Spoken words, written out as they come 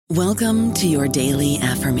Welcome to your daily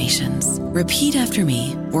affirmations. Repeat after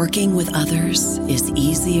me. Working with others is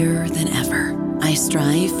easier than ever. I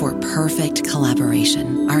strive for perfect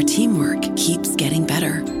collaboration. Our teamwork keeps getting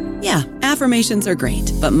better. Yeah, affirmations are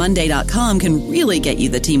great, but Monday.com can really get you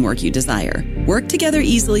the teamwork you desire. Work together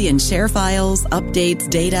easily and share files, updates,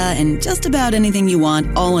 data, and just about anything you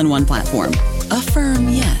want all in one platform. Affirm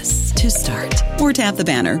yes to start, or tap the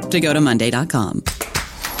banner to go to Monday.com.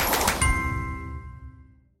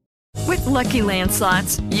 With Lucky Land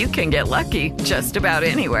Slots, you can get lucky just about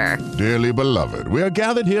anywhere. Dearly beloved, we are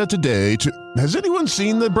gathered here today to... Has anyone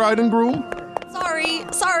seen the bride and groom?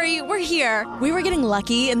 Sorry, we're here. We were getting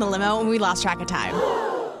lucky in the limo and we lost track of time.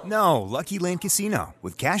 No, Lucky Land Casino,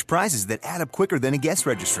 with cash prizes that add up quicker than a guest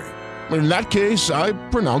registry. In that case, I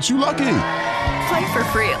pronounce you lucky. Play for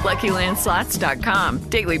free at LuckyLandSlots.com.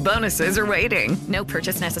 Daily bonuses are waiting. No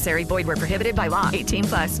purchase necessary. Void where prohibited by law.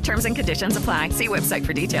 18+. Terms and conditions apply. See website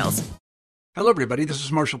for details. Hello, everybody. This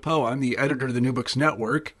is Marshall Poe. I'm the editor of the New Books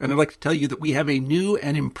Network, and I'd like to tell you that we have a new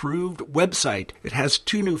and improved website. It has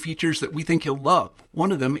 2 new features that we think you'll love.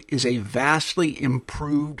 One of them is a vastly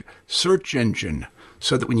improved search engine,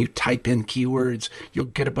 so that when you type in keywords, you'll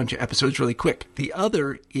get a bunch of episodes really quick. The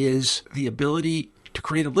other is the ability to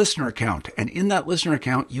create a listener account. And in that listener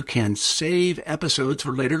account, you can save episodes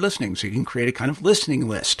for later listening. So you can create a kind of listening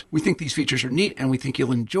list. We think these features are neat and we think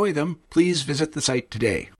you'll enjoy them. Please visit the site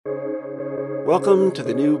today. Welcome to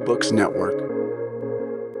the New Books Network.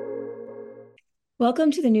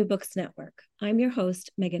 Welcome to the New Books Network. I'm your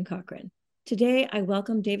host, Megan Cochran. Today, I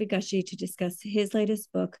welcome David Gushee to discuss his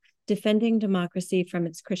latest book, Defending Democracy from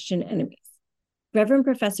Its Christian Enemies. Reverend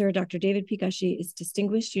Professor Dr. David P. Gushee is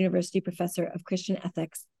Distinguished University Professor of Christian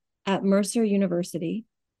Ethics at Mercer University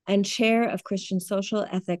and Chair of Christian Social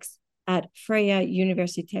Ethics at Vrije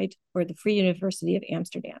Universiteit, or the Free University of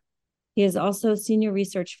Amsterdam. He is also Senior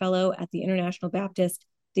Research Fellow at the International Baptist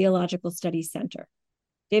Theological Studies Center.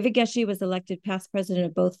 David Gushee was elected past president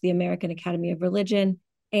of both the American Academy of Religion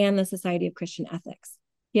and the Society of Christian Ethics.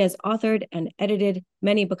 He has authored and edited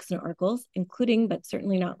many books and articles, including, but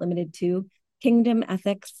certainly not limited to, Kingdom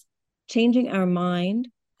Ethics, Changing Our Mind,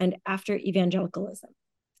 and After Evangelicalism.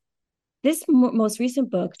 This most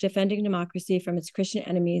recent book, Defending Democracy from Its Christian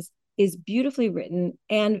Enemies, is beautifully written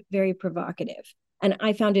and very provocative, and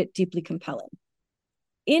I found it deeply compelling.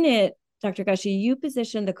 In it, Dr. Gushee, you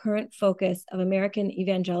position the current focus of American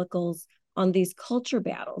evangelicals on these culture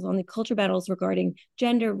battles regarding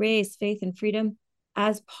gender, race, faith, and freedom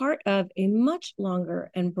as part of a much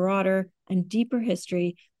longer and broader and deeper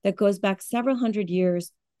history that goes back several hundred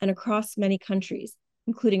years and across many countries,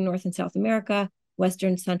 including North and South America,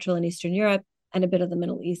 Western, Central, and Eastern Europe, and a bit of the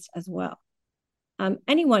Middle East as well.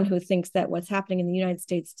 Anyone who thinks that what's happening in the United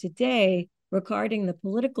States today regarding the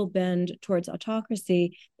political bend towards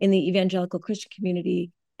autocracy in the evangelical Christian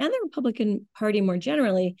community and the Republican Party more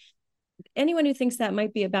generally, anyone who thinks that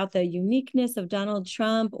might be about the uniqueness of Donald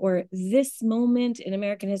Trump or this moment in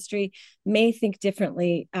American history may think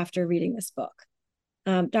differently after reading this book.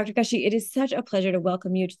 Dr. Gushee, it is such a pleasure to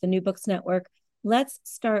welcome you to the New Books Network. Let's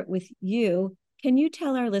start with you. Can you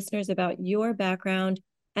tell our listeners about your background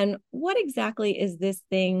and what exactly is this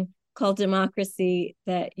thing called democracy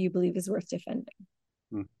that you believe is worth defending?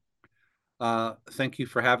 Thank you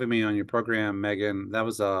for having me on your program, Megan. That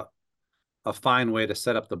was a fine way to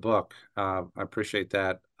set up the book. I appreciate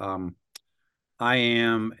that. I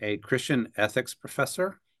am a Christian ethics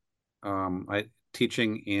professor. I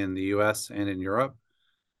teaching in the U.S. and in Europe.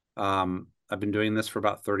 I've been doing this for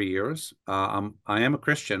about 30 years. I am a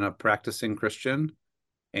Christian, a practicing Christian,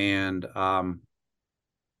 and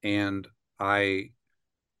I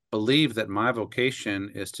believe that my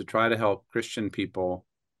vocation is to try to help Christian people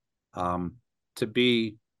to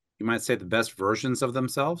be, you might say, the best versions of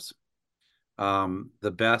themselves,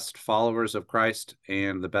 the best followers of Christ,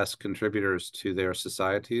 and the best contributors to their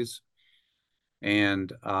societies.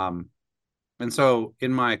 And so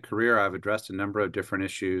in my career, I've addressed a number of different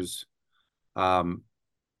issues.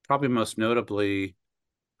 Probably most notably,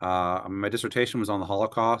 my dissertation was on the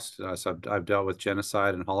Holocaust. So I've dealt with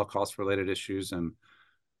genocide and Holocaust-related issues, and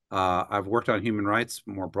I've worked on human rights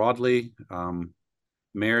more broadly,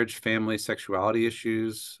 marriage, family, sexuality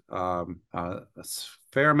issues, a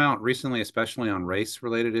fair amount recently, especially on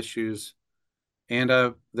race-related issues.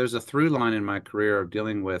 And there's a through line in my career of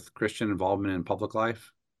dealing with Christian involvement in public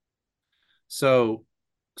life. So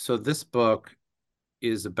this book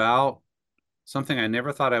is about something I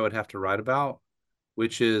never thought I would have to write about,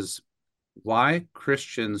 which is why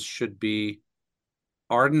Christians should be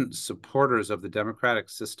ardent supporters of the democratic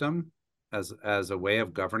system as a way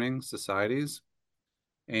of governing societies,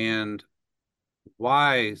 and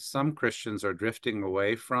why some Christians are drifting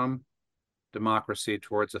away from democracy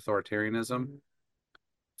towards authoritarianism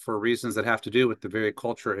for reasons that have to do with the very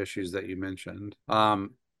culture issues that you mentioned.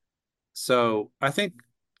 So I think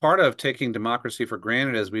part of taking democracy for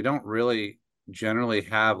granted is we don't really generally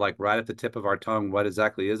have, like, right at the tip of our tongue what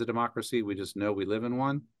exactly is a democracy. We just know we live in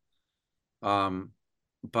one.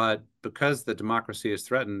 But because the democracy is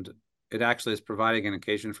threatened, it actually is providing an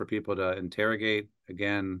occasion for people to interrogate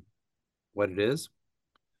again what it is.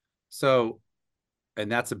 So,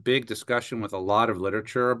 and that's a big discussion with a lot of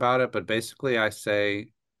literature about it. But basically, I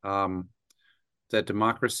say that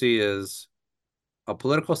democracy is a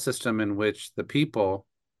political system in which the people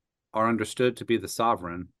are understood to be the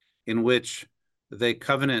sovereign, in which they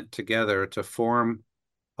covenant together to form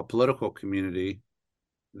a political community.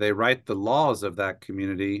 They write the laws of that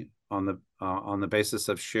community on the basis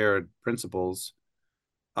of shared principles,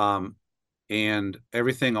 and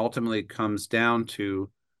everything ultimately comes down to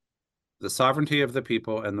the sovereignty of the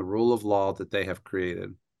people and the rule of law that they have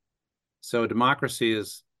created. So democracy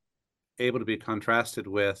is able to be contrasted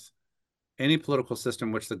with any political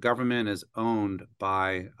system which the government is owned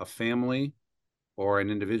by a family or an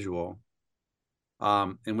individual,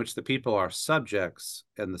 in which the people are subjects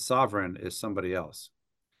and the sovereign is somebody else.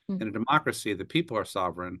 In a democracy, the people are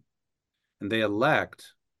sovereign and they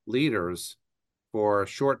elect leaders for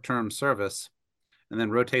short-term service and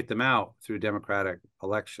then rotate them out through democratic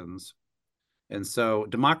elections. And so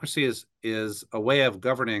democracy is a way of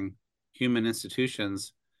governing human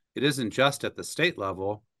institutions. It isn't just at the state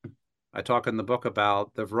level. I talk in the book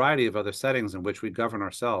about the variety of other settings in which we govern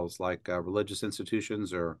ourselves, like religious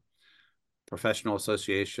institutions or professional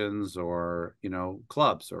associations or,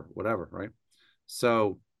 clubs or whatever, right?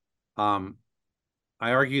 So I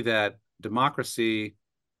argue that democracy,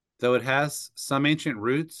 though it has some ancient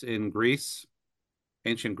roots in Greece,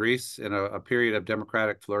 ancient Greece in a period of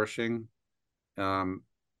democratic flourishing,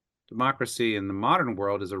 democracy in the modern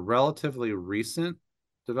world is a relatively recent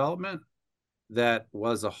development that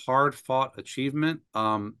was a hard-fought achievement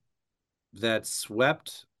that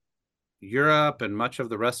swept Europe and much of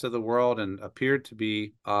the rest of the world and appeared to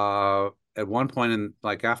be, at one point in,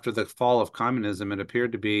 like, after the fall of communism, it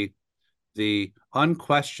appeared to be the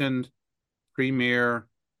unquestioned premier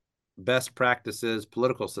best practices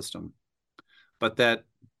political system. But that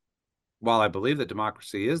while I believe that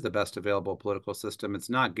democracy is the best available political system, it's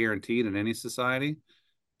not guaranteed in any society.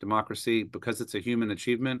 Democracy, because it's a human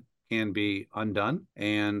achievement, can be undone.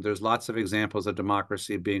 And there's lots of examples of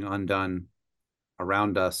democracy being undone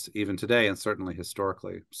around us, even today, and certainly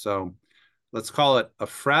historically. So let's call it a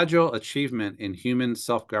fragile achievement in human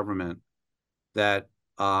self-government that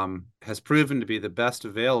has proven to be the best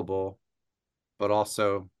available, but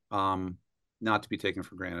also not to be taken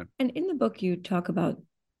for granted. And in the book, you talk about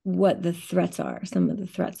what the threats are, some of the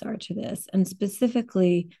threats are to this. And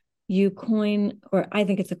specifically, you coin, or I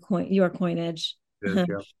think it's your coinage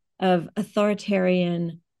of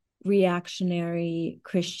authoritarian, reactionary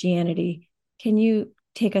Christianity. Can you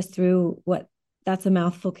take us through what that's a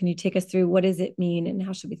mouthful? Can you take us through what does it mean and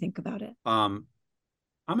how should we think about it?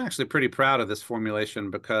 I'm actually pretty proud of this formulation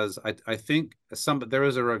because I think there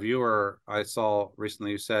was a reviewer I saw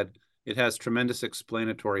recently who said it has tremendous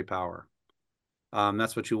explanatory power.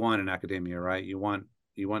 That's what you want in academia, right? You want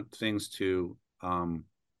things to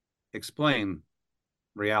explain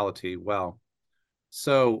reality well.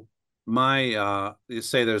 So you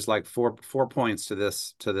say there's like four points to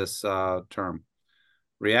this term.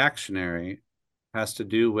 Reactionary has to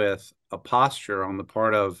do with a posture on the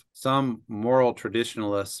part of some moral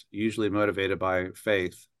traditionalists, usually motivated by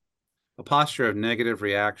faith, a posture of negative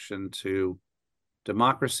reaction to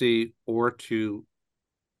democracy or to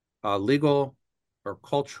legal or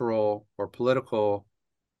cultural or political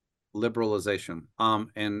liberalization.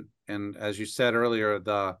 And as you said earlier,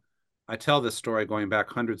 I tell this story going back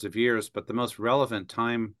hundreds of years, but the most relevant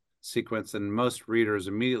time sequence and most readers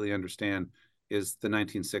immediately understand is the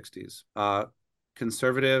 1960s.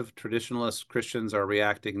 Conservative traditionalist Christians are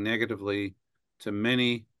reacting negatively to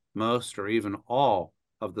many, most, or even all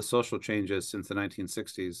of the social changes since the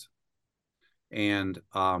 1960s. And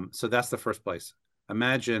so that's the first place.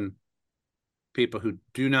 Imagine people who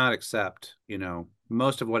do not accept,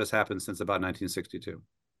 most of what has happened since about 1962.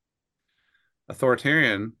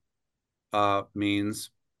 Authoritarian means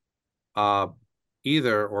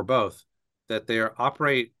either or both, that they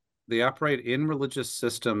operate in religious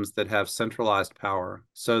systems that have centralized power,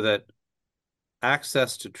 so that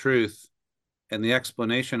access to truth and the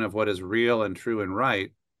explanation of what is real and true and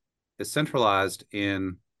right is centralized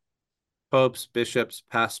in popes, bishops,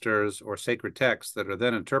 pastors, or sacred texts that are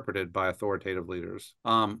then interpreted by authoritative leaders.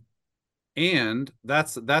 And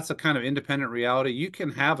that's a kind of independent reality. You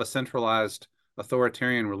can have a centralized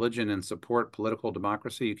authoritarian religion and support political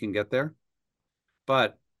democracy. You can get there.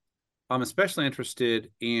 But I'm especially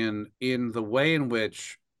interested in the way in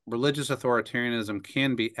which religious authoritarianism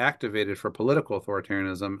can be activated for political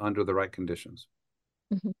authoritarianism under the right conditions.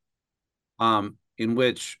 Mhm. In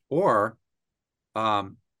which, or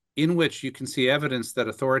in which you can see evidence that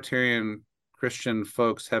authoritarian Christian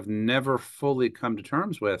folks have never fully come to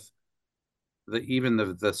terms with even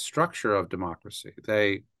the structure of democracy.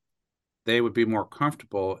 They would be more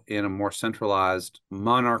comfortable in a more centralized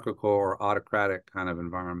monarchical or autocratic kind of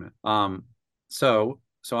environment. So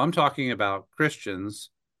I'm talking about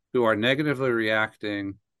Christians who are negatively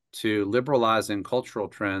reacting to liberalizing cultural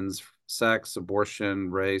trends, sex,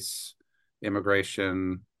 abortion, race,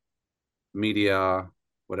 immigration, media,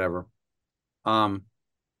 whatever,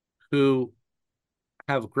 who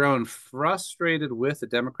have grown frustrated with the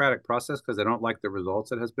democratic process because they don't like the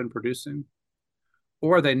results it has been producing,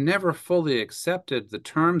 or they never fully accepted the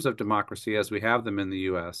terms of democracy as we have them in the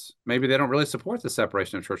US. Maybe they don't really support the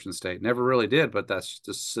separation of church and state, never really did, but that's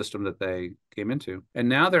the system that they came into. And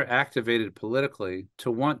now they're activated politically to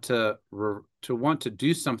want to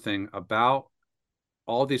do something about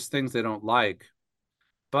all these things they don't like.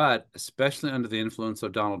 But especially under the influence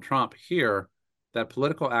of Donald Trump here, that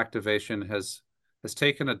political activation has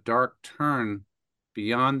taken a dark turn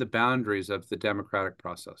beyond the boundaries of the democratic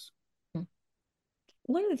process.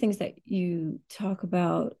 One of the things that you talk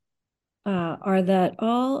about are that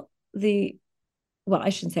all the, well, I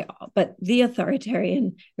shouldn't say all, but the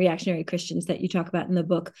authoritarian reactionary Christians that you talk about in the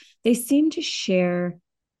book, they seem to share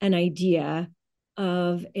an idea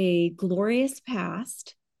of a glorious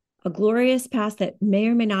past that may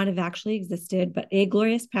or may not have actually existed, but a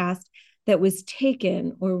glorious past that was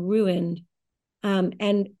taken or ruined,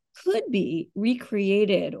 and could be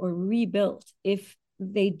recreated or rebuilt if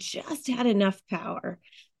they just had enough power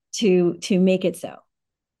to make it so.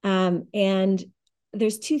 And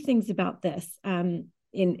there's two things about this in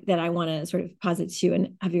that I want to sort of posit to you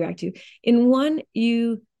and have you react to. In one,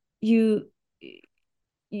 you could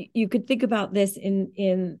think about this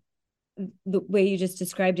in the way you just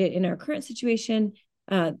described it in our current situation,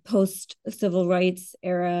 post civil rights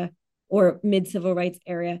era or mid civil rights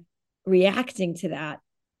era, reacting to that.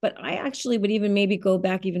 But I actually would even maybe go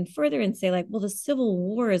back even further and say, like, well, the Civil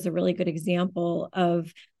War is a really good example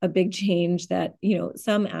of a big change that, you know,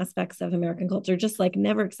 some aspects of American culture just like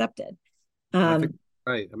never accepted. I think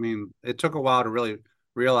right. I mean, it took a while to really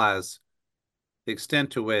realize the extent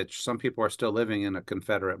to which some people are still living in a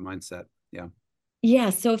Confederate mindset. Yeah. Yeah.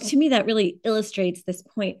 So to me, that really illustrates this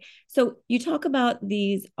point. So you talk about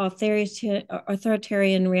these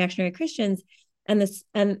authoritarian reactionary Christians, and this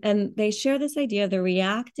and they share this idea they're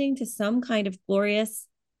reacting to some kind of glorious,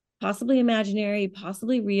 possibly imaginary,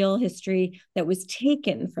 possibly real history that was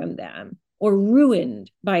taken from them or ruined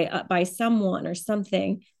by someone or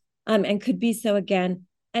something, and could be so again.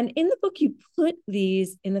 And in the book, you put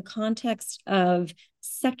these in the context of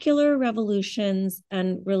secular revolutions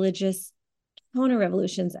and religious counter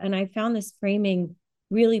revolutions. And I found this framing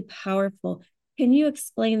really powerful. Can you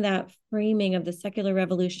explain that framing of the secular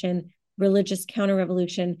revolution, religious counter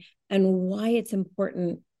revolution, and why it's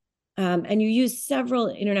important? And you use several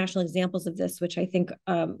international examples of this, which I think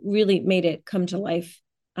really made it come to life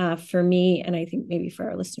for me, and I think maybe for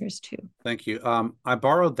our listeners too. Thank you. I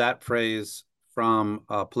borrowed that phrase from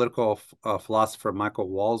political philosopher Michael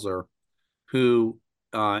Walzer, who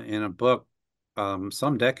in a book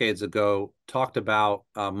some decades ago talked about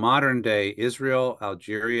modern day Israel,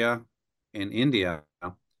 Algeria, and India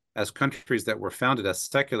as countries that were founded as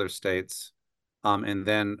secular states. And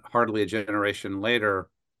then hardly a generation later,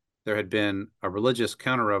 there had been a religious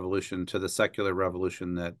counter-revolution to the secular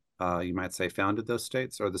revolution that you might say founded those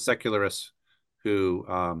states, or the secularists who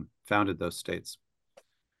founded those states.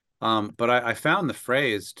 But I found the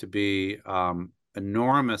phrase to be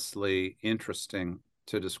enormously interesting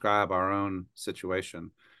to describe our own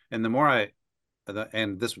situation. And the more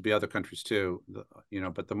and this would be other countries too,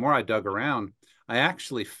 but the more I dug around, I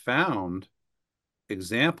actually found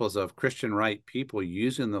examples of Christian right people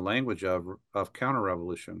using the language of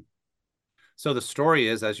counter-revolution. So the story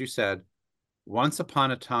is, as you said, once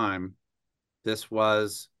upon a time, this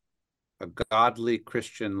was a godly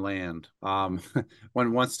Christian land. One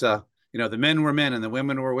wants to, the men were men and the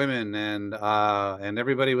women were women, and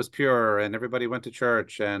everybody was pure and everybody went to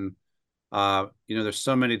church, and there's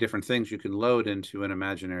so many different things you can load into an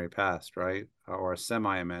imaginary past, right? Or a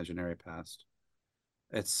semi-imaginary past.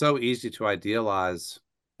 It's so easy to idealize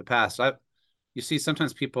the past. you see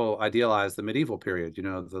sometimes people idealize the medieval period,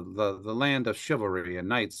 the land of chivalry and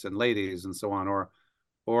knights and ladies and so on,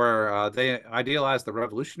 or they idealize the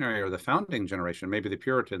revolutionary or the founding generation, maybe the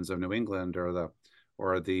Puritans of New England or the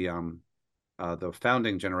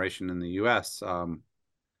founding generation in the U.S.,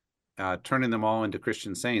 turning them all into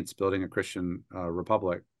Christian saints, building a Christian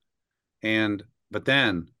republic. But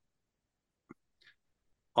then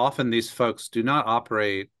often these folks do not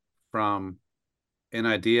operate from an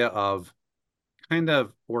idea of kind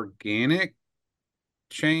of organic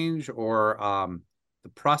change or the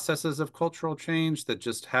processes of cultural change that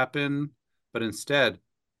just happen, but instead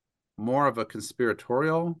more of a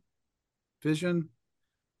conspiratorial vision.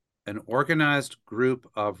 An organized group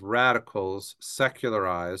of radicals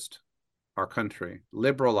secularized our country,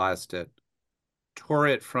 liberalized it, tore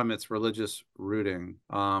it from its religious rooting,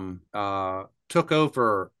 took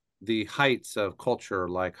over the heights of culture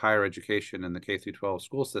like higher education and the K through 12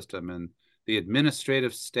 school system and the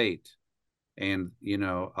administrative state and,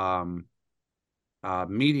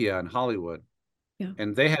 media and Hollywood. Yeah.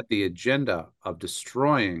 And they had the agenda of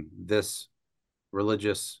destroying this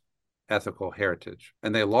religious ethical heritage.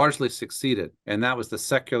 And they largely succeeded. And that was the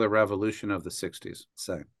secular revolution of the 60s,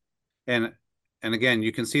 say. And again,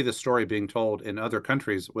 you can see the story being told in other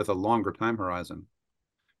countries with a longer time horizon.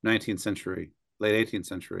 19th century, late 18th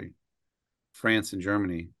century, France and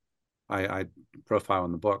Germany. I profile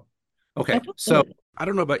in the book. Okay, so I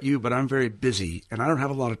don't know about you, but I'm very busy and I don't have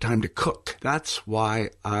a lot of time to cook. That's why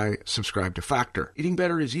I subscribe to Factor. Eating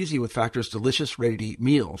better is easy with Factor's delicious, ready-to-eat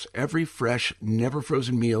meals. Every fresh, never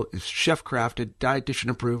frozen meal is chef-crafted, dietitian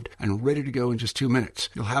approved, and ready to go in just 2 minutes.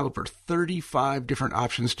 You'll have over 35 different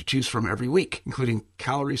options to choose from every week, including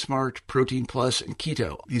Calorie Smart, Protein Plus, and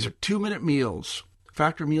Keto. These are 2-minute meals.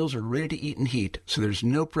 Factor meals are ready to eat and heat, so there's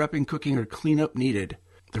no prepping, cooking, or cleanup needed.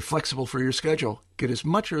 They're flexible for your schedule. Get as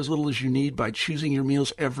much or as little as you need by choosing your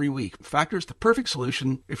meals every week. Factor is the perfect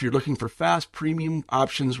solution if you're looking for fast, premium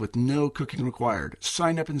options with no cooking required.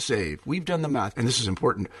 Sign up and save. We've done the math, and this is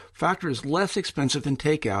important. Factor is less expensive than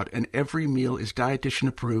takeout, and every meal is dietitian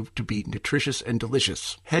approved to be nutritious and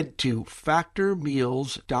delicious. Head to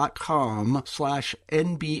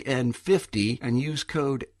factormeals.com/NBN50 and use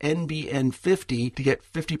code NBN50 to get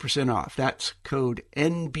 50% off. That's code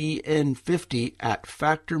NBN50 at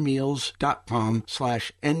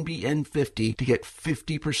factormeals.com/NBN50 to get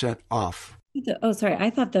 50% off. Oh, sorry. I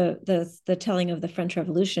thought the telling of the French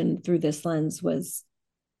Revolution through this lens was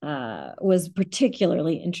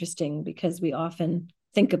particularly interesting because we often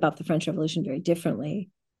think about the French Revolution very differently,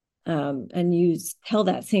 and you tell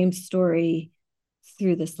that same story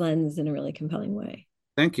through this lens in a really compelling way.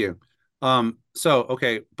 Thank you.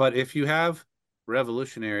 Okay, but if you have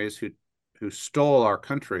revolutionaries who stole our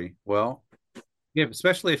country, well, yeah,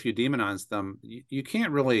 especially if you demonize them, you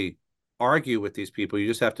can't really argue with these people. You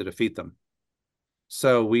just have to defeat them.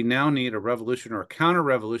 So we now need a revolution or a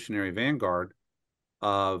counter-revolutionary vanguard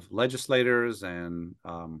of legislators and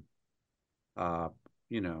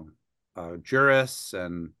jurists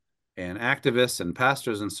and activists and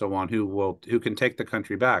pastors and so on who can take the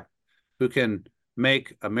country back, who can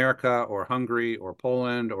make America or Hungary or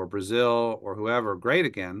Poland or Brazil or whoever great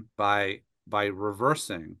again by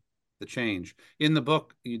reversing the change. In the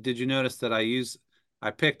book, did you notice that I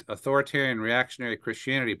picked authoritarian reactionary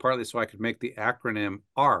Christianity partly so I could make the acronym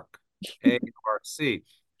ARC, ARC.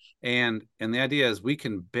 And the idea is we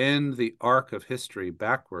can bend the arc of history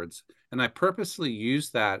backwards. And I purposely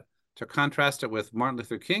used that to contrast it with Martin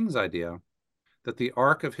Luther King's idea that the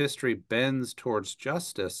arc of history bends towards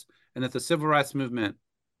justice and that the civil rights movement,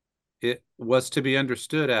 it was to be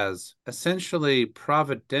understood as essentially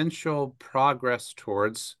providential progress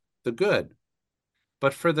towards the good.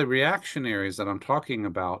 But for the reactionaries that I'm talking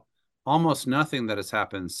about, almost nothing that has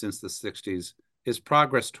happened since the 60s is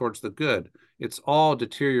progress towards the good. It's all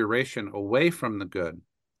deterioration away from the good.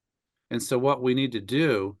 And so what we need to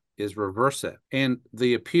do is reverse it. And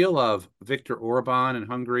the appeal of Viktor Orban in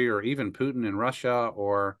Hungary, or even Putin in Russia,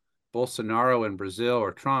 or Bolsonaro in Brazil,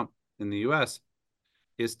 or Trump in the US,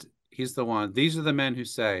 he's the one. These are the men who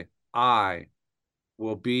say, I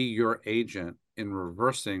will be your agent in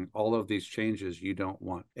reversing all of these changes you don't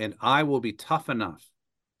want. And I will be tough enough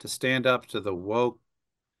to stand up to the woke,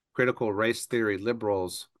 critical race theory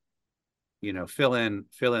liberals, fill in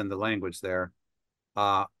the language there.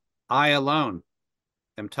 I alone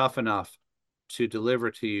am tough enough to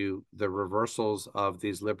deliver to you the reversals of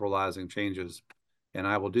these liberalizing changes. And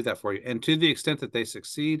I will do that for you. And to the extent that they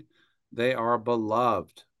succeed, they are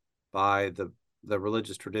beloved by the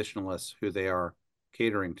religious traditionalists who they are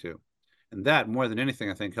catering to. And that, more than anything,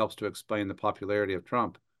 I think, helps to explain the popularity of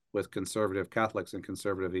Trump with conservative Catholics and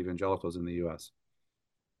conservative evangelicals in the U.S.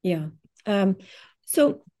 Yeah.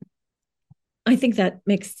 So I think that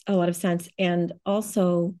makes a lot of sense. And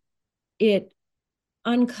also, it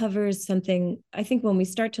uncovers something. I think when we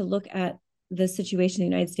start to look at the situation in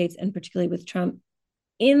the United States, and particularly with Trump,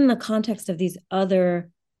 in the context of these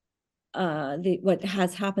other, what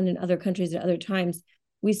has happened in other countries at other times,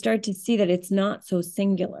 we start to see that it's not so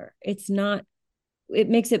singular. It's not, it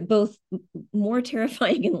makes it both more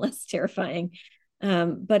terrifying and less terrifying.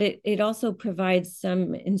 But it also provides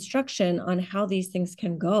some instruction on how these things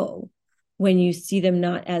can go when you see them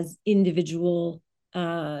not as individual,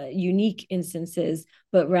 unique instances,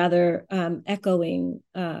 but rather echoing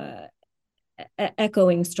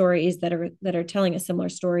stories that are telling a similar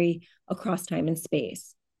story across time and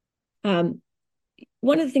space.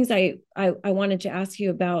 One of the things I wanted to ask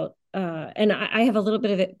you about, and I have a little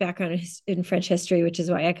bit of a background in French history, which is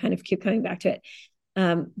why I kind of keep coming back to it.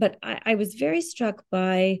 But I was very struck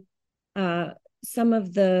by some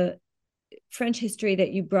of the French history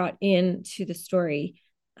that you brought into the story,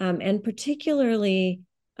 and particularly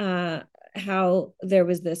how there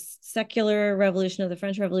was this secular revolution of the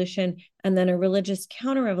French Revolution and then a religious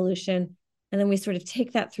counter-revolution. And then we sort of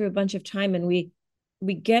take that through a bunch of time, and we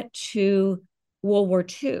get to World War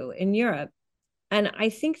II in Europe. And I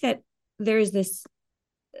think that there's this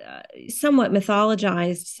somewhat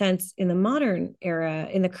mythologized sense in the modern era,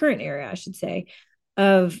 in the current era, I should say,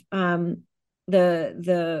 of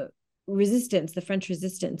the resistance, the French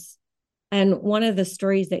resistance. And one of the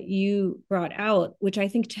stories that you brought out, which I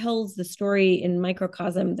think tells the story in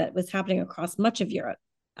microcosm that was happening across much of Europe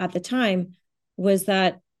at the time, was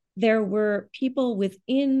that there were people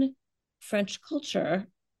within French culture,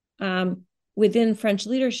 within French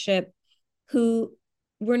leadership, who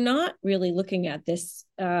were not really looking at this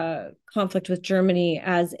conflict with Germany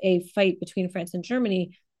as a fight between France and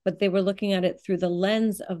Germany, but they were looking at it through the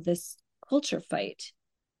lens of this culture fight,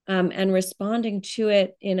 and responding to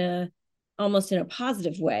it almost in a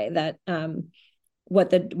positive way, that what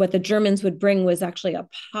the Germans would bring was actually a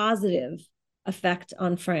positive effect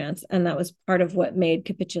on France, and that was part of what made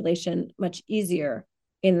capitulation much easier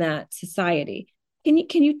in that society. Can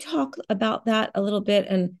you talk about that a little bit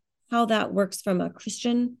and how that works from a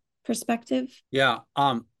Christian perspective? Yeah.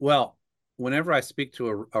 Well, whenever I speak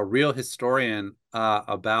to a real historian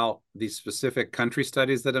about these specific country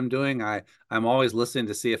studies that I'm doing, I'm always listening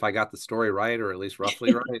to see if I got the story right, or at least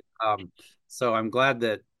roughly right. So I'm glad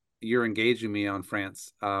that you're engaging me on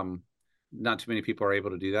France. Not too many people are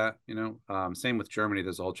able to do that, Same with Germany.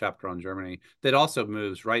 There's a whole chapter on Germany that also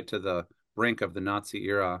moves right to the brink of the Nazi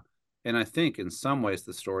era. And I think in some ways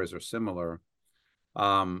the stories are similar.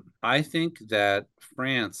 I think that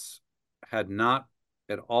France had not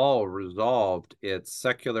at all resolved its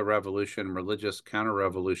secular revolution, religious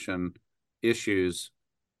counter-revolution issues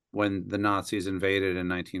when the Nazis invaded in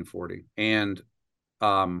 1940. And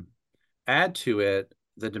add to it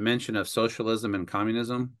the dimension of socialism and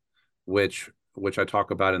communism, which I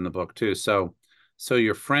talk about in the book too. So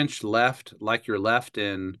your French left, like your left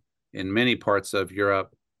in many parts of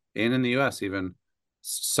Europe and in the US even,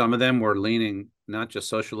 some of them were leaning not just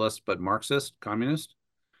socialist, but Marxist, communist.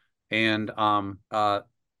 And then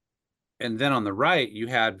on the right, you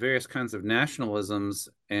had various kinds of nationalisms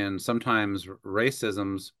and sometimes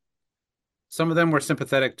racisms. Some of them were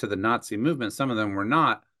sympathetic to the Nazi movement. Some of them were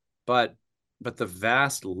not. But the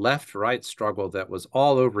vast left-right struggle that was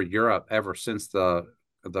all over Europe ever since the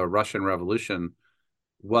Russian Revolution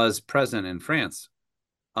was present in France.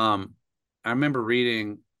 I remember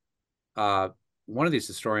reading one of these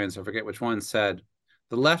historians, I forget which one, said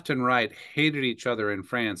the left and right hated each other in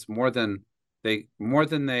France more than they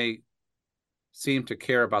seemed to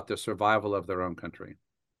care about the survival of their own country.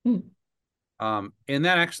 And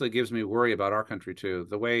that actually gives me worry about our country too.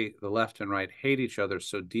 The way the left and right hate each other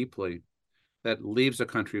so deeply that leaves a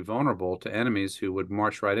country vulnerable to enemies who would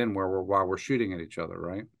march right in while we're shooting at each other,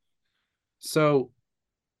 right? So,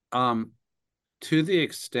 to the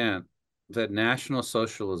extent that National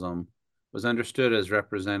Socialism was understood as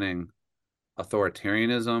representing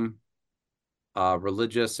authoritarianism,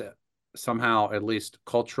 religious, somehow at least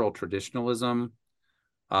cultural traditionalism,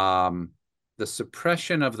 the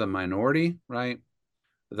suppression of the minority, right?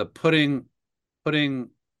 The putting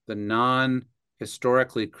the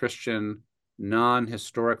non-historically Christian,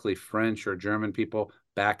 non-historically French or German people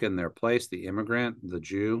back in their place, the immigrant, the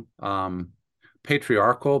Jew,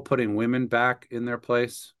 patriarchal, putting women back in their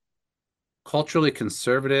place, culturally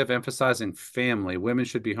conservative, emphasizing family. Women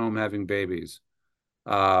should be home having babies.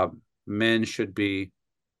 Men should be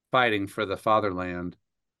fighting for the fatherland.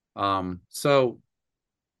 So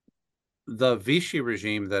the Vichy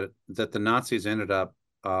regime that the Nazis ended up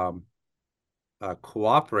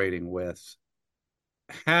cooperating with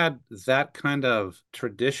had that kind of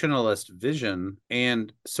traditionalist vision,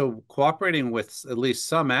 and so cooperating with at least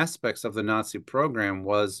some aspects of the Nazi program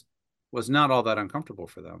was not all that uncomfortable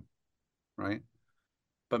for them, right?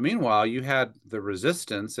 But meanwhile, you had the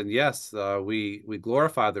resistance, and yes, we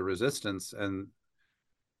glorify the resistance, and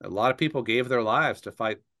a lot of people gave their lives to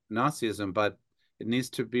fight Nazism, but it needs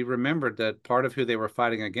to be remembered that part of who they were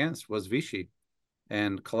fighting against was Vichy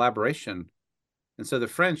and collaboration. And so the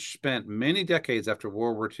French spent many decades after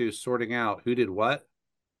World War II sorting out who did what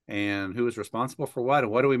and who was responsible for what,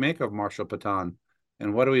 and what do we make of Marshal Pétain,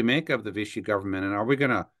 and what do we make of the Vichy government, and are we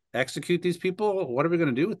going to execute these people? What are we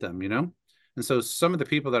going to do with them, you know? And so some of the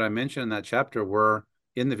people that I mentioned in that chapter were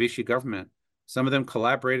in the Vichy government. Some of them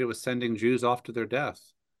collaborated with sending Jews off to their death.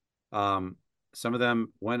 Some of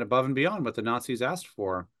them went above and beyond what the Nazis asked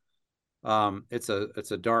for. It's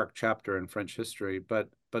a dark chapter in French history, but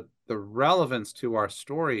the relevance to our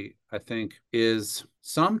story, I think, is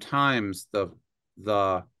sometimes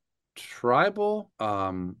the tribal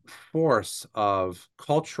force of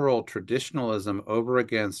cultural traditionalism over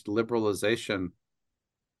against liberalization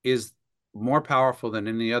is more powerful than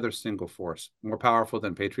any other single force, more powerful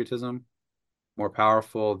than patriotism, more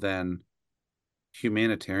powerful than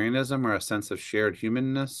humanitarianism or a sense of shared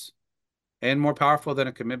humanness, and more powerful than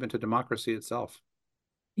a commitment to democracy itself.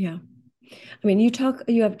 Yeah. I mean, you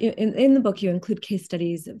have in the book, you include case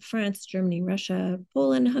studies of France, Germany, Russia,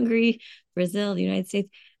 Poland, Hungary, Brazil, the United States.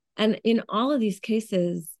 And in all of these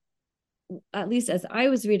cases, at least as I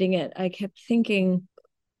was reading it, I kept thinking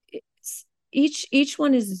each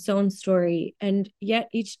one is its own story, and yet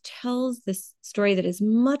each tells this story that is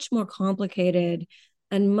much more complicated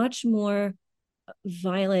and much more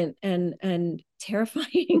violent and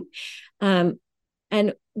terrifying.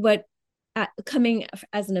 And what coming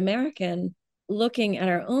as an American, looking at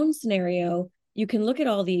our own scenario, you can look at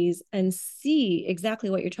all these and see exactly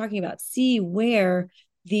what you're talking about, see where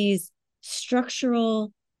these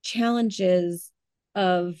structural challenges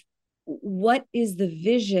of what is the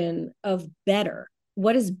vision of better,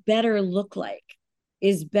 what does better look like?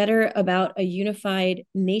 Is better about a unified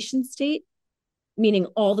nation state, meaning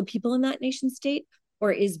all the people in that nation state,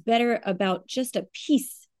 or is better about just a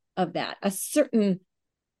piece of that, a certain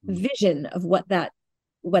vision of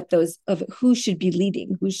who should be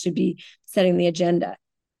leading, who should be setting the agenda.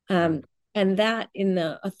 And that in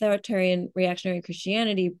the authoritarian reactionary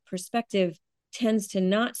Christianity perspective tends to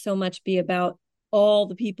not so much be about all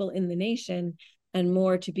the people in the nation and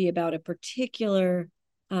more to be about a particular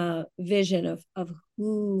vision of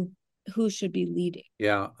who should be leading.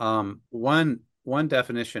 Yeah. One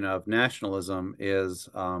definition of nationalism is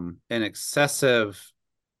an excessive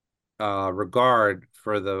regard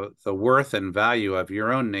for the worth and value of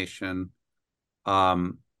your own nation,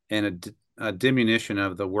 and a diminution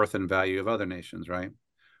of the worth and value of other nations, right?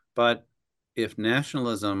 But if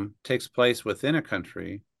nationalism takes place within a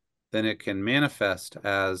country, then it can manifest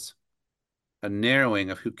as a narrowing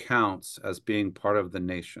of who counts as being part of the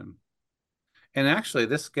nation. And actually,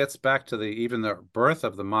 this gets back to even the birth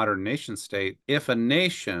of the modern nation state. If a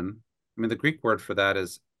nation, I mean, the Greek word for that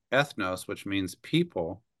is ethnos, which means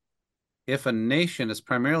people. If a nation is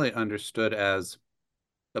primarily understood as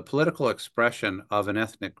the political expression of an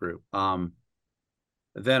ethnic group,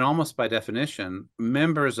 then almost by definition,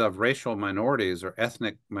 members of racial minorities or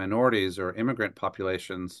ethnic minorities or immigrant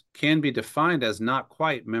populations can be defined as not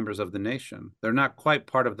quite members of the nation. They're not quite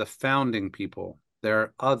part of the founding people.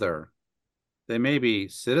 They're other. They may be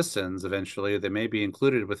citizens eventually. They may be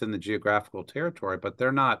included within the geographical territory, but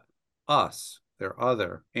they're not us. They're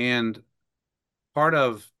other. And part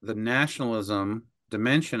of the nationalism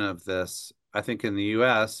dimension of this, I think in the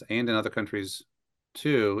US and in other countries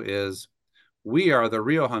too, is we are the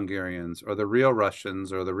real Hungarians or the real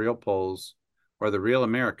Russians or the real Poles or the real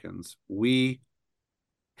Americans. We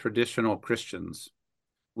traditional Christians.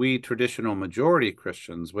 We traditional majority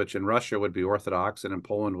Christians, which in Russia would be Orthodox and in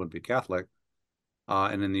Poland would be Catholic,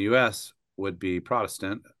 and in the US would be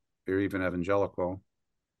Protestant or even evangelical.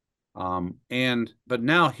 But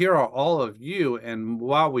now here are all of you, and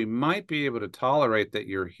while we might be able to tolerate that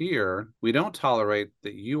you're here, we don't tolerate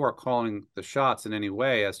that you are calling the shots in any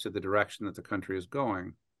way as to the direction that the country is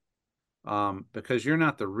going. Because you're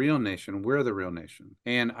not the real nation, we're the real nation.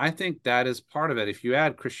 And I think that is part of it. If you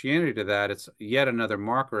add Christianity to that, it's yet another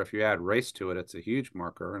marker. If you add race to it, it's a huge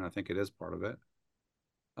marker, and I think it is part of it.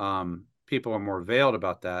 People are more veiled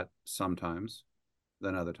about that sometimes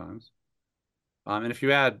than other times. And if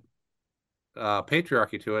you add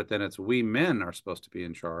patriarchy to it, then it's we men are supposed to be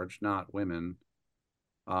in charge, not women.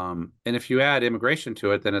 And if you add immigration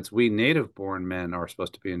to it, then it's we native-born men are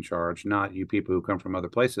supposed to be in charge, not you people who come from other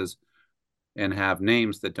places and have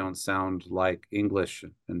names that don't sound like English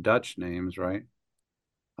and Dutch names, right?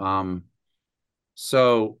 Um,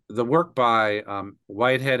 so the work by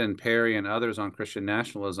Whitehead and Perry and others on Christian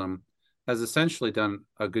nationalism has essentially done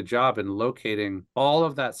a good job in locating all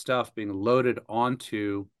of that stuff being loaded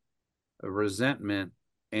onto a resentment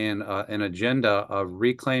and an agenda of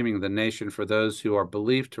reclaiming the nation for those who are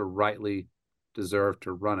believed to rightly deserve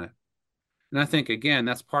to run it. And I think, again,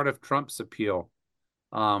 that's part of Trump's appeal.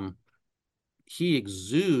 He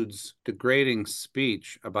exudes degrading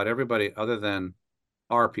speech about everybody other than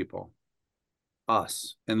our people,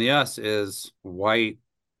 us. And the us is white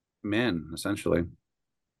men, essentially.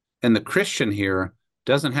 And the Christian here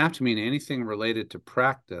doesn't have to mean anything related to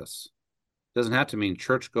practice. It doesn't have to mean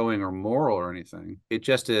church going or moral or anything. It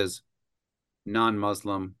just is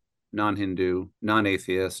non-Muslim, non-Hindu,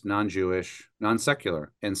 non-atheist, non-Jewish,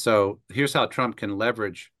 non-secular. And so here's how Trump can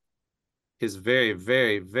leverage his very,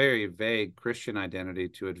 very, very vague Christian identity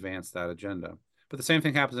to advance that agenda. But the same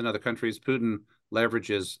thing happens in other countries. Putin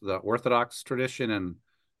leverages the Orthodox tradition, and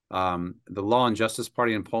the Law and Justice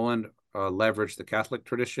Party in Poland leverage the Catholic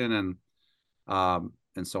tradition,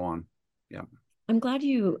 and so on. Yeah, I'm glad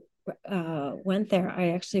you went there. I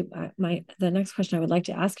actually, the next question I would like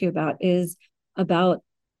to ask you about is about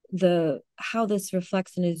how this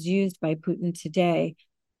reflects and is used by Putin today.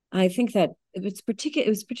 I think that it was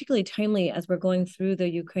particularly timely as we're going through the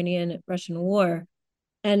Ukrainian-Russian war,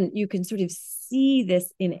 and you can sort of see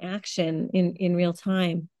this in action in real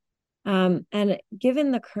time. And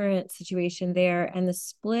given the current situation there and the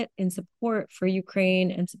split in support for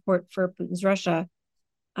Ukraine and support for Putin's Russia,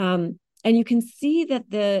 and you can see that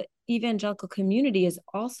the evangelical community is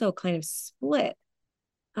also kind of split.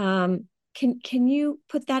 Can you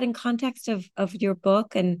put that in context of your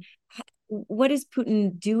book, and what is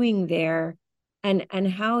Putin doing there, and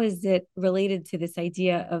how is it related to this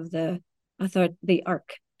idea of the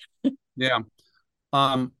arc? Yeah.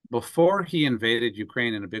 Before he invaded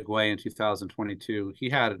Ukraine in a big way in 2022, he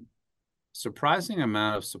had a surprising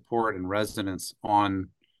amount of support and resonance on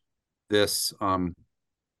this, on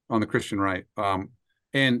the Christian right.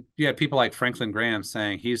 And you had people like Franklin Graham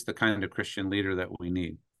saying he's the kind of Christian leader that we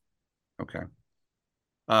need. Okay.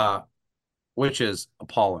 Which is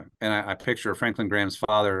appalling. And I picture Franklin Graham's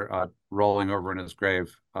father rolling over in his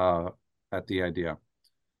grave at the idea.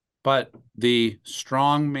 But the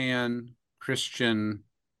strongman Christian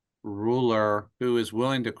ruler who is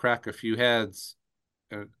willing to crack a few heads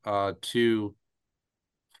to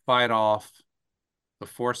fight off the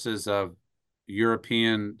forces of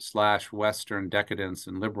European/Western decadence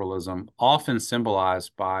and liberalism, often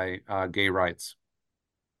symbolized by gay rights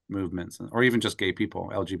movements, or even just gay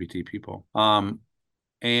people, LGBT people.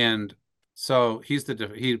 And so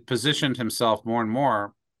he positioned himself more and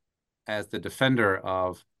more as the defender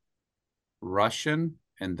of Russian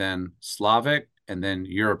and then Slavic and then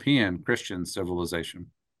European Christian civilization.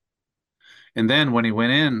 And then when he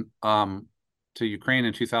went in to Ukraine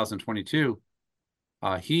in 2022,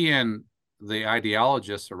 he and the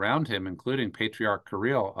ideologists around him, including Patriarch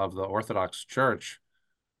Kirill of the Orthodox Church,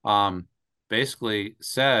 basically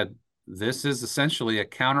said this is essentially a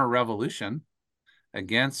counter-revolution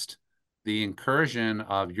against the incursion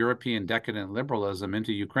of European decadent liberalism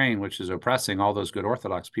into Ukraine, which is oppressing all those good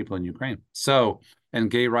Orthodox people in Ukraine. So,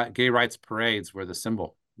 and gay rights parades were the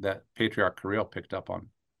symbol that Patriarch Kirill picked up on.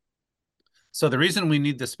 So the reason we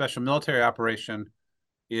need this special military operation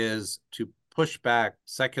is to push back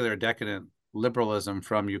secular decadent liberalism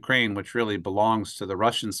from Ukraine, which really belongs to the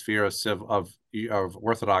Russian sphere of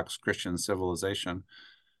Orthodox Christian civilization.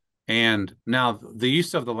 And now the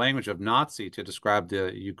use of the language of Nazi to describe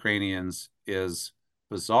the Ukrainians is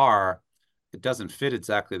bizarre. It doesn't fit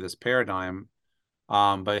exactly this paradigm.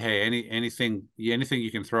 But hey, anything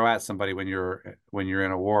you can throw at somebody when you're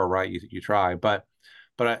in a war, right? You try. But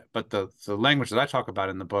the language that I talk about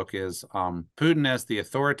in the book is Putin as the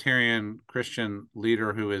authoritarian Christian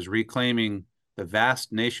leader who is reclaiming the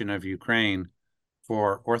vast nation of Ukraine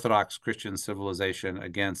for Orthodox Christian civilization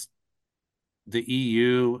against the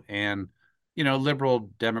EU and,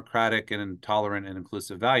 liberal, democratic, and tolerant and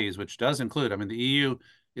inclusive values, which does include, the EU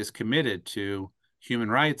is committed to human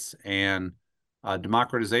rights and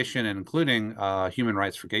democratization, and including human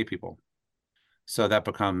rights for gay people. So that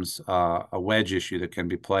becomes a wedge issue that can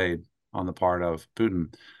be played on the part of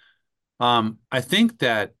Putin. I think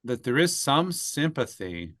that there is some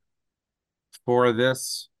sympathy for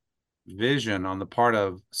this vision on the part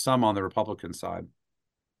of some on the Republican side.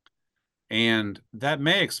 And that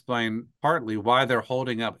may explain partly why they're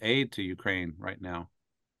holding up aid to Ukraine right now.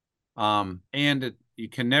 You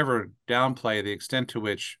can never downplay the extent to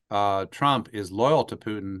which Trump is loyal to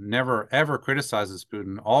Putin, never ever criticizes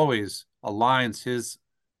Putin, always aligns his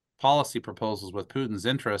policy proposals with Putin's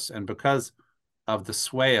interests. And because of the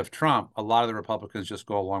sway of Trump, a lot of the Republicans just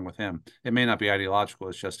go along with him. It may not be ideological.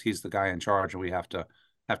 It's just he's the guy in charge, and we have to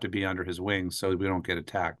be under his wings so we don't get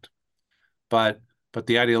attacked. But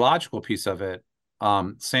the ideological piece of it,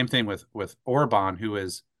 same thing with Orban, who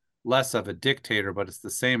is less of a dictator, but it's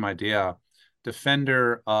the same idea.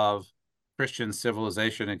 Defender of Christian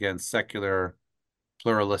civilization against secular,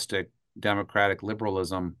 pluralistic, democratic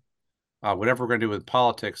liberalism. Whatever we're going to do with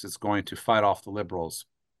politics, it's going to fight off the liberals.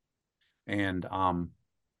 And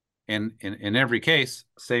in every case,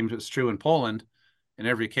 same is true in Poland. In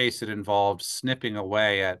every case, it involved snipping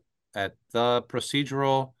away at the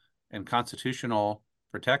procedural and constitutional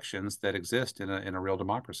protections that exist in a real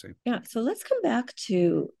democracy. Yeah. So let's come back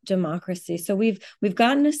to democracy. So we've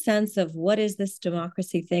gotten a sense of what is this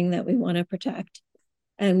democracy thing that we want to protect.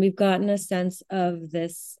 And we've gotten a sense of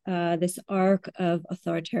this arc of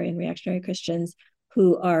authoritarian reactionary Christians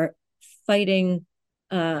who are fighting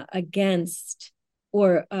against,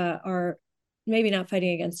 or are maybe not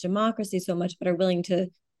fighting against democracy so much, but are willing to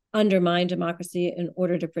undermine democracy in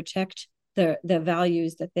order to protect the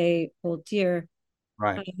values that they hold dear.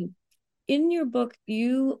 Right. In your book,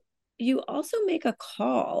 you also make a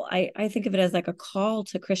call. I think of it as like a call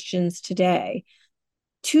to Christians today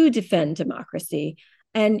to defend democracy.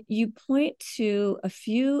 And you point to a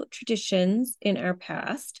few traditions in our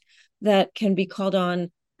past that can be called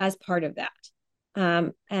on as part of that.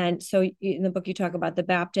 And so in the book, you talk about the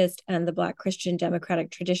Baptist and the Black Christian democratic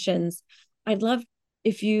traditions. I'd love,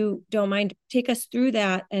 if you don't mind, take us through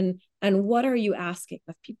that, and what are you asking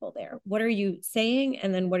of people there? What are you saying,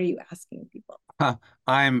 and then what are you asking people?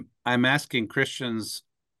 I'm asking Christians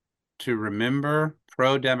to remember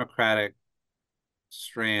pro-democratic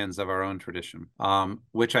strands of our own tradition,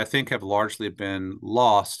 which I think have largely been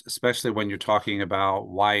lost, especially when you're talking about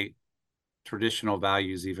white traditional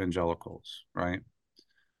values evangelicals, right?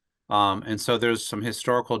 And so there's some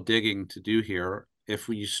historical digging to do here. If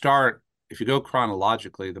you go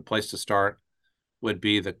chronologically, the place to start would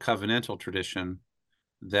be the covenantal tradition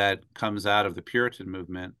that comes out of the Puritan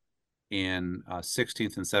movement in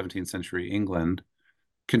 16th and 17th century England,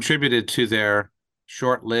 contributed to their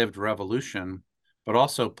short-lived revolution, but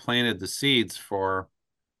also planted the seeds for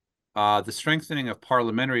the strengthening of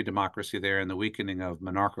parliamentary democracy there and the weakening of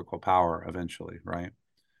monarchical power eventually, right?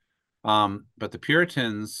 But the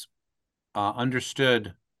Puritans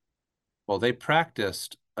understood, well, they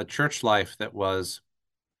practiced a church life that was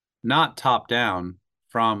not top down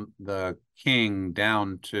from the king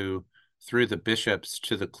down to through the bishops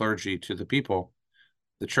to the clergy to the people,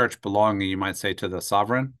 the church belonging, you might say, to the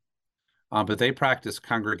sovereign. But they practiced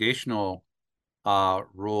congregational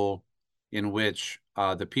rule in which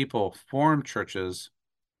the people formed churches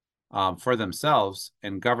for themselves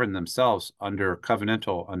and governed themselves under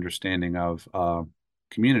covenantal understanding of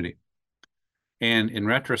community. And in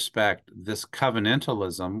retrospect, this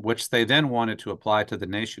covenantalism, which they then wanted to apply to the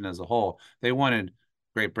nation as a whole, they wanted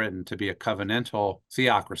Great Britain to be a covenantal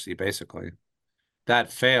theocracy, basically.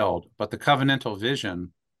 That failed, but the covenantal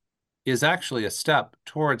vision is actually a step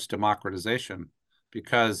towards democratization,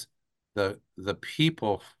 because the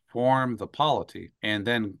people form the polity and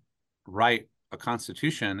then write a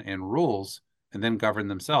constitution and rules and then govern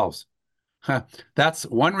themselves. That's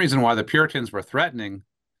one reason why the Puritans were threatening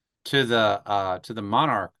to the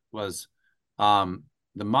monarch, was the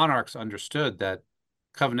monarchs understood that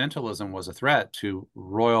covenantalism was a threat to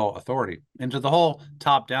royal authority and to the whole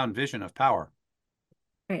top-down vision of power.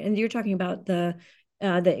 Right, and you're talking about the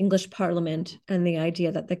English Parliament and the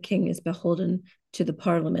idea that the king is beholden to the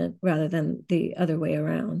Parliament rather than the other way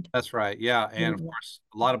around. That's right, yeah, and of course,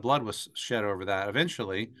 a lot of blood was shed over that.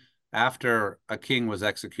 Eventually, after a king was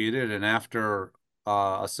executed and after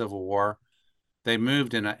a civil war, they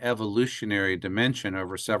moved in an evolutionary dimension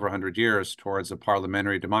over several hundred years towards a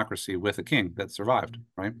parliamentary democracy with a king that survived,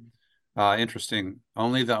 right? Interesting.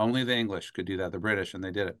 Only the English could do that, the British, and they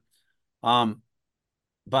did it.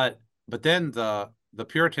 But then the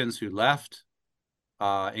Puritans who left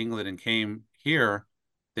England and came here,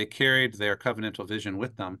 they carried their covenantal vision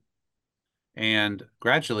with them. And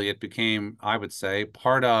gradually it became, I would say,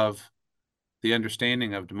 part of the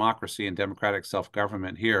understanding of democracy and democratic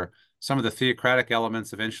self-government here. Some of the theocratic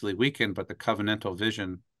elements eventually weakened, but the covenantal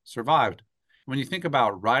vision survived. When you think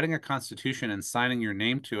about writing a constitution and signing your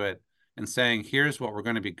name to it and saying, here's what we're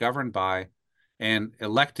going to be governed by, and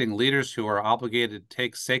electing leaders who are obligated to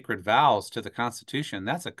take sacred vows to the Constitution,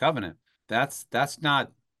 that's a covenant. That's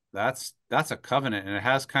not that's a covenant, and it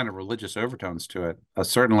has kind of religious overtones to it,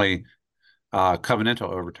 certainly covenantal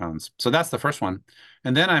overtones. So that's the first one.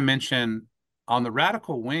 And then I mentioned on the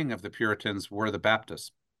radical wing of the Puritans were the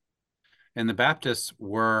Baptists. And the Baptists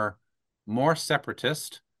were more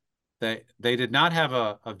separatist. They did not have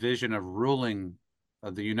a vision of ruling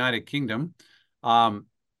the United Kingdom.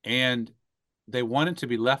 And they wanted to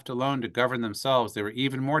be left alone to govern themselves. They were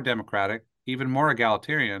even more democratic, even more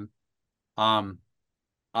egalitarian, and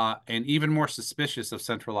even more suspicious of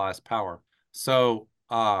centralized power. So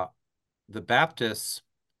the Baptists,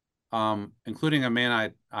 including a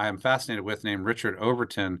man I am fascinated with named Richard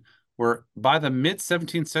Overton, were by the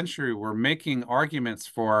mid-17th century were making arguments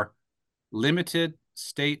for limited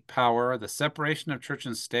state power, the separation of church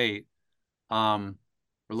and state,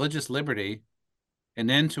 religious liberty, an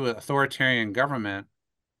end to authoritarian government,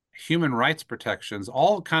 human rights protections,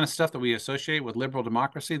 all the kind of stuff that we associate with liberal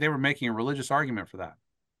democracy. They were making a religious argument for that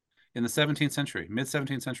in the 17th century,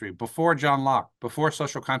 mid-17th century, before John Locke, before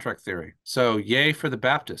social contract theory. So yay for the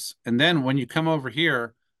Baptists. And then when you come over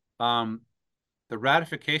here, the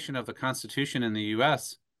ratification of the Constitution in the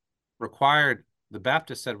U.S. required, the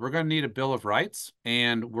Baptists said, we're going to need a Bill of Rights,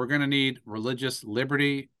 and we're going to need religious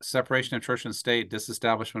liberty, separation of church and state,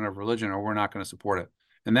 disestablishment of religion, or we're not going to support it.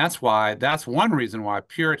 And that's one reason why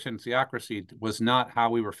Puritan theocracy was not how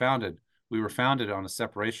we were founded. We were founded on a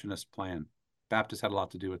separationist plan. Baptists had a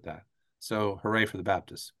lot to do with that. So hooray for the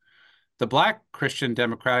Baptists. The Black Christian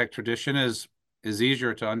democratic tradition is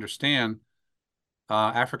easier to understand.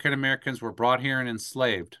 African Americans were brought here and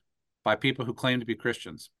enslaved by people who claimed to be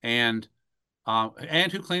Christians and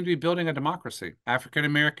who claimed to be building a democracy. African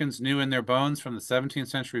Americans knew in their bones from the 17th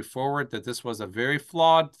century forward that this was a very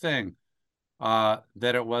flawed thing, that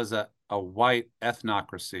it was a white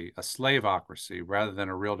ethnocracy, a slaveocracy, rather than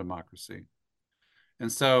a real democracy. And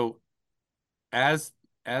so as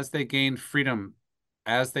they gained freedom,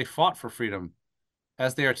 as they fought for freedom,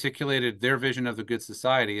 as they articulated their vision of the good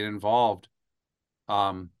society, it involved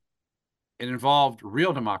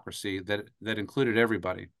real democracy that included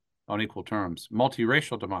everybody on equal terms,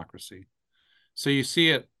 multiracial democracy. So you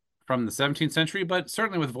see it from the 17th century, but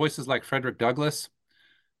certainly with voices like Frederick Douglass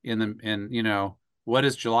in What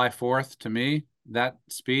is July 4th to Me? That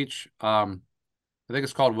speech, I think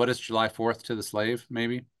it's called What is July 4th to the Slave,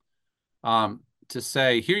 maybe. To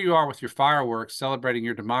say, here you are with your fireworks celebrating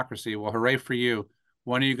your democracy. Well, hooray for you.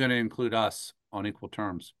 When are you going to include us on equal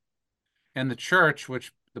terms? And the church,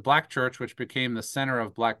 the Black church, which became the center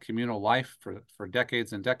of Black communal life for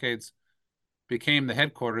decades and decades, became the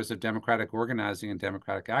headquarters of democratic organizing and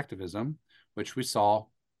democratic activism, which we saw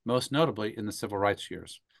most notably in the civil rights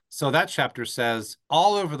years. So that chapter says,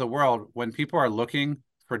 all over the world, when people are looking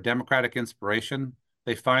for democratic inspiration,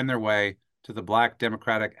 they find their way to the Black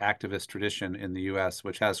democratic activist tradition in the U.S.,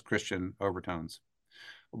 which has Christian overtones.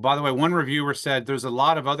 By the way, one reviewer said there's a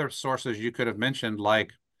lot of other sources you could have mentioned,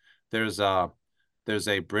 like there's a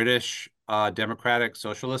British democratic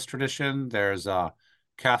socialist tradition. There's a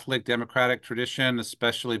Catholic democratic tradition,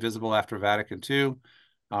 especially visible after Vatican II.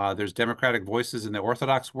 There's democratic voices in the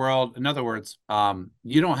Orthodox world. In other words,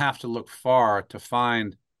 you don't have to look far to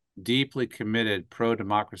find deeply committed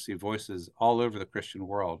pro-democracy voices all over the Christian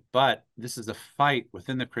world. But this is a fight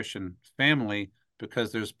within the Christian family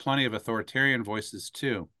because there's plenty of authoritarian voices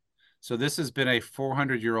too. So this has been a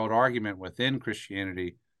 400-year-old argument within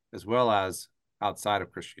Christianity as well as outside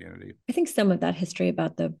of Christianity. I think some of that history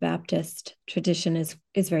about the Baptist tradition is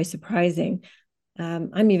very surprising.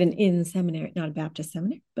 I'm even in seminary, not a Baptist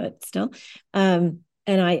seminary, but still.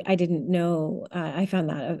 And I didn't know, I found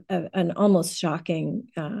that an almost shocking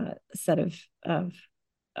set of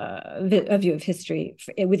view of history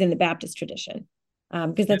within the Baptist tradition.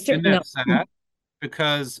 Because that's certainly not sad,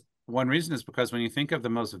 because one reason is because when you think of the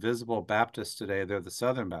most visible Baptists today, they're the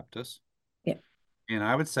Southern Baptists. Yeah. And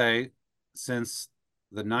I would say since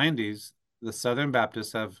the 90s, the Southern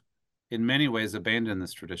Baptists have in many ways abandoned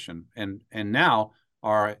this tradition and now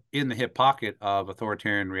are in the hip pocket of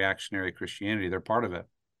authoritarian reactionary Christianity. They're part of it.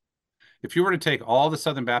 If you were to take all the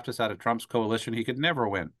Southern Baptists out of Trump's coalition, he could never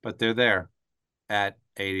win, but they're there at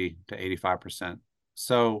 80 to 85%.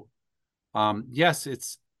 So yes,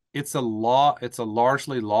 it's a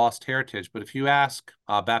largely lost heritage. But if you ask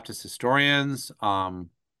Baptist historians and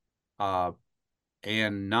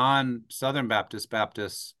non-Southern Baptists,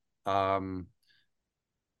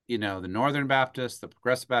 the Northern Baptists, the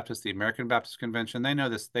Progressive Baptists, the American Baptist Convention, they know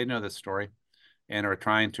this story and are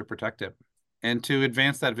trying to protect it and to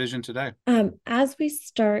advance that vision today. As we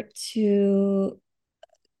start to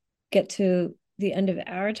get to the end of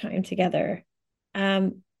our time together,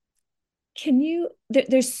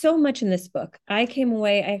 there's so much in this book. I came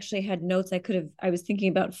away, I actually had notes. I was thinking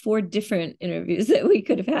about 4 different interviews that we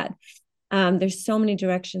could have had. There's so many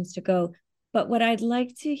directions to go. But what I'd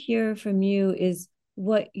like to hear from you is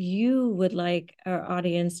what you would like our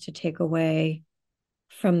audience to take away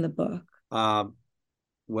from the book.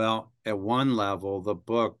 Well, at one level, the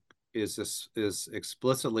book is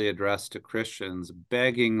explicitly addressed to Christians,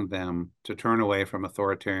 begging them to turn away from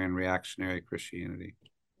authoritarian reactionary Christianity,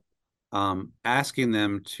 asking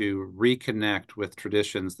them to reconnect with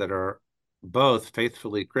traditions that are both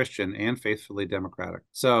faithfully Christian and faithfully democratic.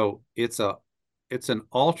 So it's an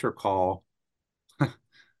altar call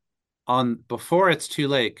on before it's too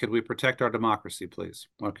late. Could we protect our democracy, please?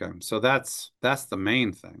 Okay, so that's the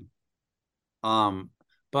main thing.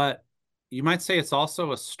 But you might say it's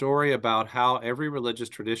also a story about how every religious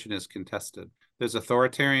tradition is contested. There's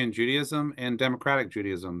authoritarian Judaism and democratic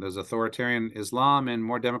Judaism. There's authoritarian Islam and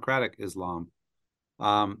more democratic Islam.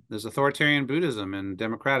 There's authoritarian Buddhism and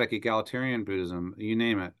democratic egalitarian Buddhism, you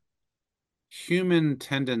name it. Human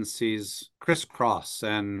tendencies crisscross,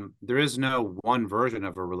 and there is no one version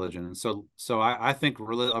of a religion. And so I think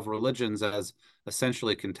of religions as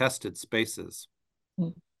essentially contested spaces.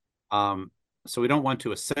 So we don't want to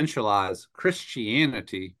essentialize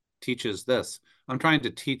Christianity teaches this. I'm trying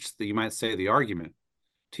to teach you might say, the argument,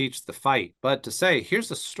 teach the fight. But to say,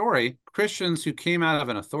 here's a story, Christians who came out of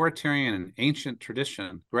an authoritarian and ancient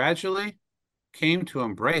tradition gradually came to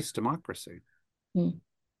embrace democracy.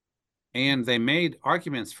 And they made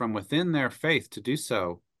arguments from within their faith to do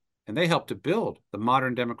so. And they helped to build the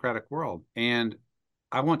modern democratic world. And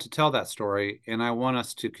I want to tell that story, and I want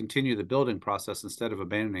us to continue the building process instead of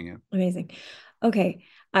abandoning it. Amazing. Okay.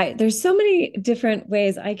 There's so many different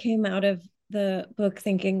ways. I came out of the book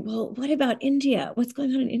thinking, well, what about India? What's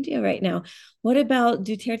going on in India right now? What about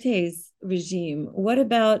Duterte's regime? What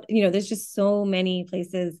about, there's just so many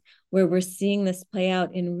places where we're seeing this play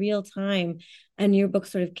out in real time. And your book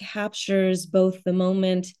sort of captures both the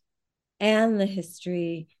moment and the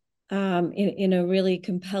history in a really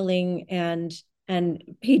compelling and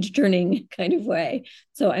page turning kind of way.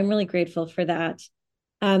 So I'm really grateful for that.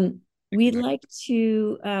 We'd like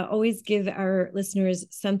to always give our listeners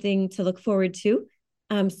something to look forward to.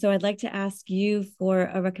 So I'd like to ask you for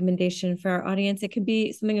a recommendation for our audience. It could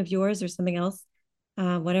be something of yours or something else,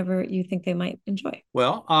 whatever you think they might enjoy.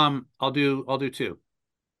 Well, I'll do 2.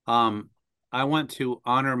 I want to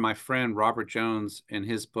honor my friend Robert Jones in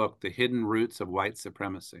his book, The Hidden Roots of White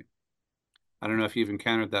Supremacy. I don't know if you've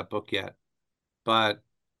encountered that book yet, but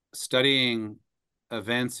studying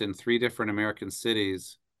events in 3 different American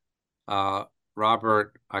cities,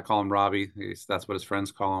 Robert, I call him Robbie, that's what his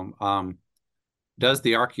friends call him, does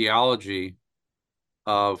the archaeology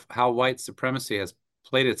of how white supremacy has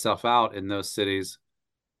played itself out in those cities.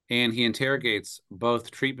 And he interrogates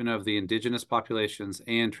both treatment of the indigenous populations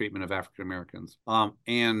and treatment of African Americans.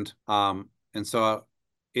 And so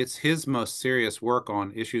it's his most serious work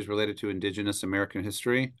on issues related to indigenous American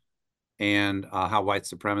history and how white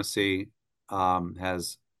supremacy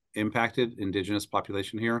has impacted indigenous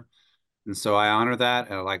population here. And so I honor that,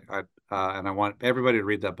 and I want everybody to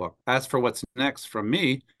read that book. As for what's next from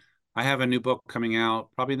me, I have a new book coming out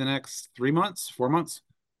probably the next 4 months,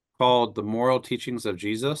 called The Moral Teachings of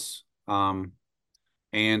Jesus. And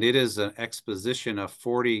it is an exposition of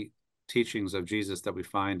 40 teachings of Jesus that we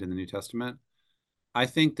find in the New Testament. I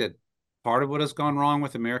think that part of what has gone wrong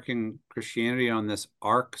with American Christianity on this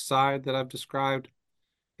arc side that I've described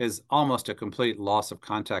is almost a complete loss of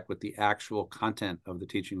contact with the actual content of the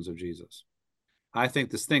teachings of Jesus. I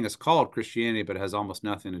think this thing is called Christianity, but it has almost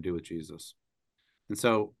nothing to do with Jesus. And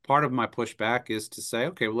so part of my pushback is to say,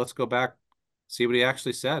 okay, well, let's go back, see what he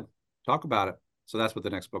actually said, talk about it. So that's what the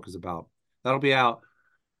next book is about. That'll be out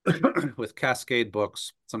with Cascade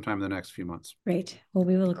Books sometime in the next few months. Great. Well,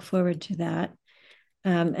 we will look forward to that.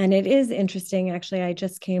 And it is interesting. Actually, I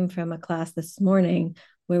just came from a class this morning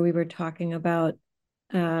where we were talking about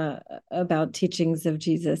teachings of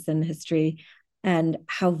Jesus and history and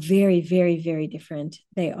how very, very, very different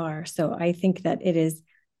they are. So I think that it is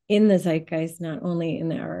in the zeitgeist, not only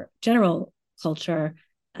in our general culture,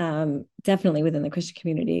 definitely within the Christian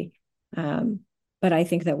community. But I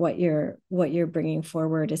think that what you're bringing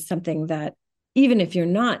forward is something that, even if you're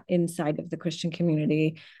not inside of the Christian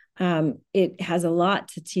community, it has a lot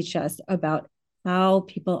to teach us about how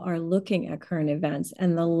people are looking at current events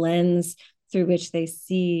and the lens through which they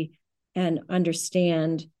see and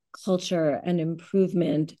understand culture and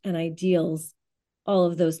improvement and ideals. All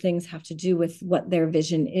of those things have to do with what their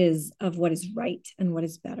vision is of what is right and what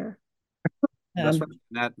is better. That's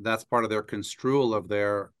right. That's part of their construal of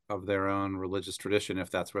their of their own religious tradition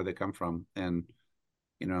if that's where they come from. And,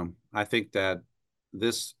 I think that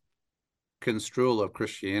this construal of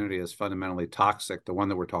Christianity is fundamentally toxic, the one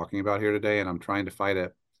that we're talking about here today, and I'm trying to fight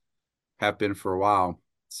it, have been for a while.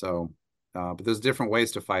 So, but there's different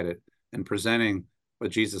ways to fight it, and presenting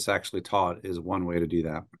what Jesus actually taught is one way to do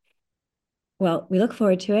that. Well, we look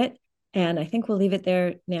forward to it, and I think we'll leave it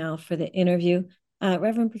there now for the interview.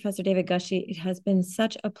 Reverend Professor David Gushee, it has been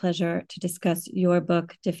such a pleasure to discuss your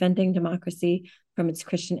book, Defending Democracy from Its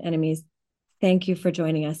Christian Enemies. Thank you for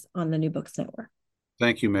joining us on the New Books Network.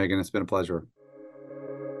 Thank you, Megan. It's been a pleasure.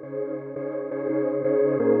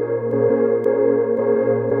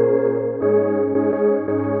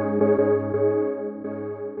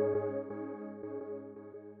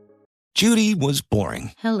 Judy was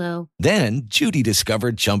boring. Hello. Then Judy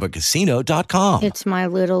discovered ChumbaCasino.com. It's my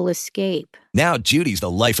little escape. Now Judy's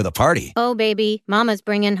the life of the party. Oh, baby, mama's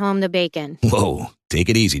bringing home the bacon. Whoa, take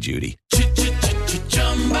it easy, Judy.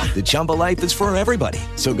 The Chumba life is for everybody.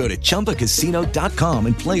 So go to ChumbaCasino.com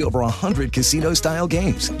and play over 100 casino-style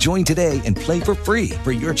games. Join today and play for free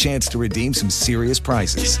for your chance to redeem some serious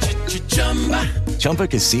prizes.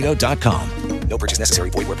 ChumbaCasino.com. No purchase necessary.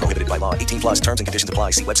 Void where prohibited by law. 18+ terms and conditions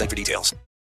apply. See website for details.